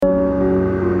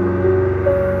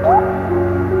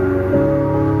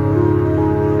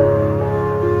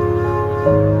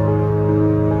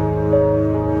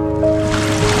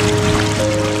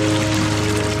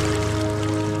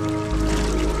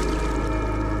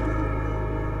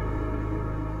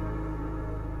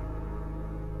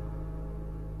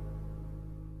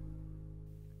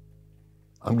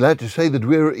I'm glad to say that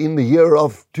we're in the year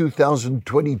of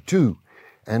 2022,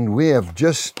 and we have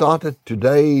just started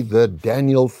today the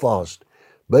Daniel fast.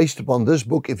 Based upon this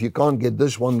book, if you can't get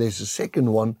this one, there's a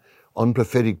second one on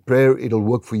prophetic prayer. It'll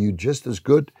work for you just as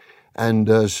good.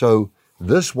 And so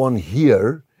this one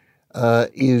here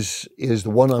is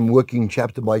the one I'm working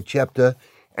chapter by chapter,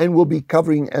 and we'll be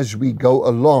covering as we go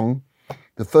along.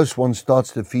 The first one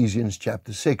starts at Ephesians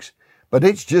chapter 6. But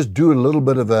let's just do a little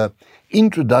bit of a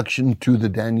introduction to the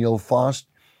Daniel fast.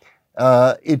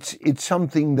 It's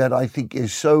something that I think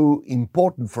is so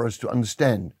important for us to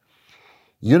understand.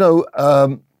 You know,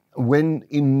 when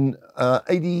in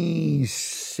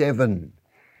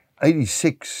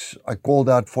 86, I called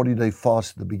out 40-day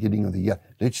fast at the beginning of the year.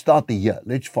 Let's start the year.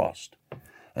 Let's fast.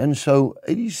 And so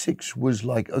 86 was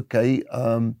like, okay,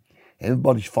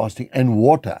 everybody's fasting, and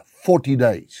water, 40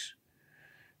 days.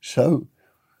 So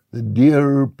the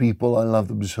dear people, I love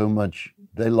them so much.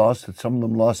 Some of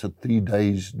them lasted 3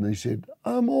 days, and they said,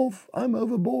 I'm off, I'm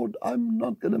overboard, I'm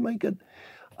not going to make it.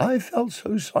 I felt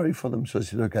so sorry for them. So I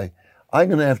said, okay, I'm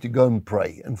going to have to go and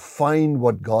pray and find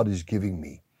what God is giving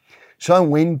me. So I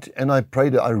went and I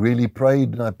prayed. I really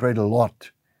prayed, and I prayed a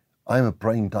lot. I'm a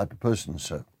praying type of person,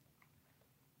 so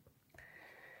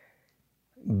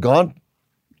God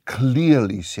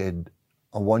clearly said,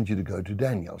 I want you to go to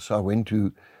Daniel. So I went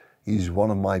to, he's one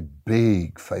of my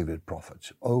big favorite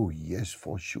prophets. Oh, yes,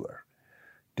 for sure.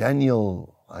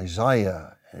 Daniel,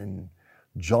 Isaiah, and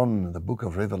John, the book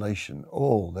of Revelation.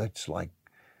 Oh, that's like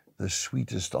the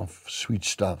sweetest of sweet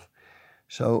stuff.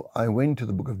 So I went to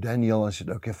the book of Daniel. I said,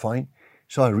 okay, fine.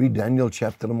 So I read Daniel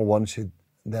chapter number 1, said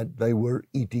that they were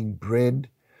eating bread.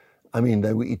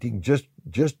 They were eating just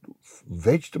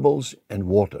vegetables and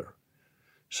water.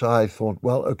 So I thought,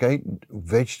 well, okay,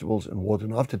 vegetables and water.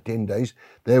 And after 10 days,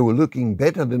 they were looking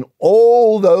better than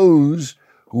all those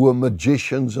who were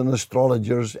magicians and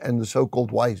astrologers and the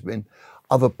so-called wise men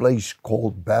of a place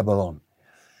called Babylon.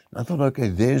 And I thought, okay,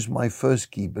 there's my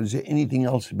first key. But is there anything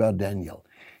else about Daniel?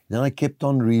 Then I kept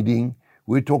on reading.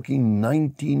 We're talking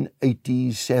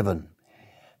 1987.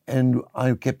 And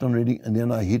I kept on reading, and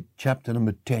then I hit chapter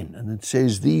number 10. And it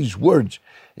says these words.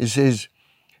 It says,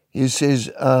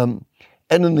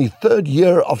 and in the 3rd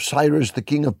year of Cyrus, the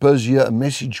king of Persia, a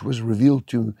message was revealed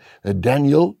to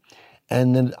Daniel.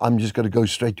 And then I'm just going to go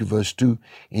straight to verse 2.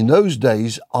 In those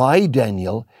days, I,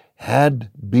 Daniel, had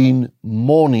been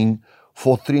mourning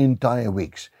for 3 entire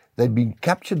weeks. They'd been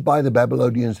captured by the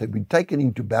Babylonians. They'd been taken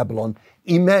into Babylon.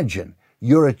 Imagine,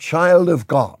 you're a child of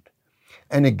God,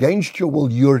 and against your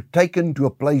will, you're taken to a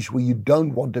place where you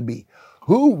don't want to be.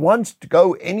 Who wants to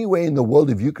go anywhere in the world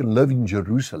if you can live in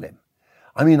Jerusalem?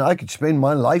 I could spend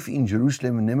my life in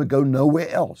Jerusalem and never go nowhere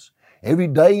else. Every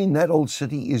day in that old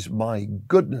city is, my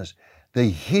goodness, the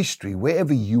history.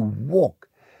 Wherever you walk,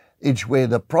 it's where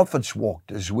the prophets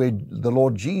walked. It's where the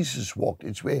Lord Jesus walked.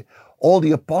 It's where all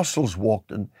the apostles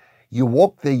walked. And you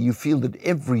walk there, you feel that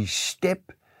every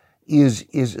step is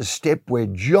a step where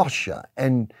Joshua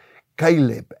and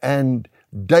Caleb and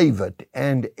David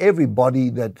and everybody,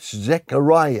 that's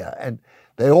Zechariah, and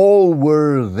they all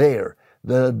were there.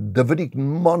 The Davidic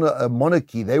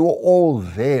monarchy, they were all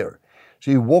there. So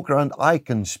you walk around. I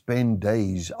can spend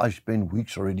days, I spend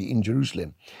weeks already in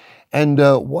Jerusalem. And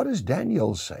what does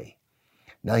Daniel say?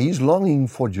 Now he's longing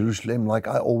for Jerusalem like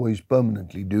I always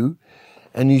permanently do.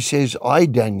 And he says, I,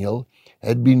 Daniel,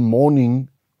 had been mourning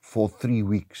for 3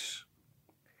 weeks.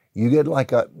 You get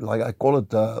like I call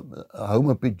it a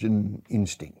homer pigeon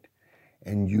instinct.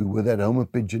 And you, with that homer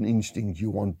pigeon instinct,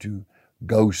 you want to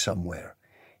go somewhere.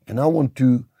 And I want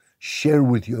to share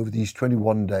with you over these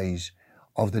 21 days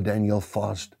of the Daniel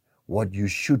fast what you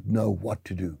should know what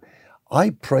to do. I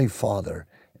pray, Father,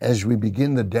 as we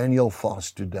begin the Daniel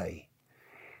fast today,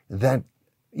 that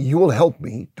you will help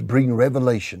me to bring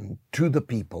revelation to the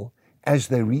people as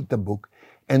they read the book,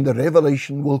 and the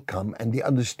revelation will come and the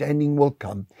understanding will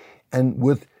come. And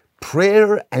with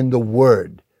prayer and the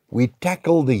word, we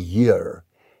tackle the year.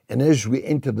 And as we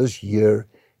enter this year,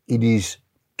 it is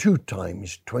 2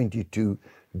 times 22,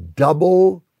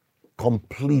 double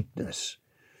completeness.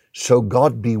 So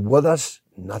God be with us,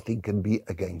 nothing can be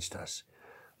against us.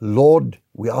 Lord,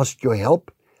 we ask your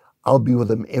help. I'll be with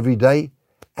them every day,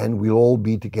 and we'll all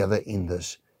be together in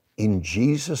this. In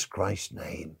Jesus Christ's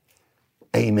name,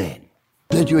 amen.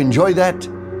 Did you enjoy that?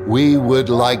 We would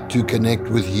like to connect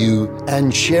with you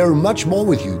and share much more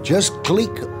with you. Just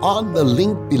click on the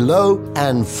link below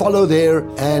and follow there,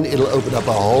 and it'll open up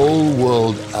a whole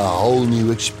world, a whole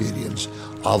new experience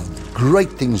of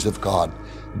great things of God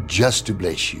just to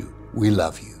bless you. We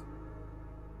love you.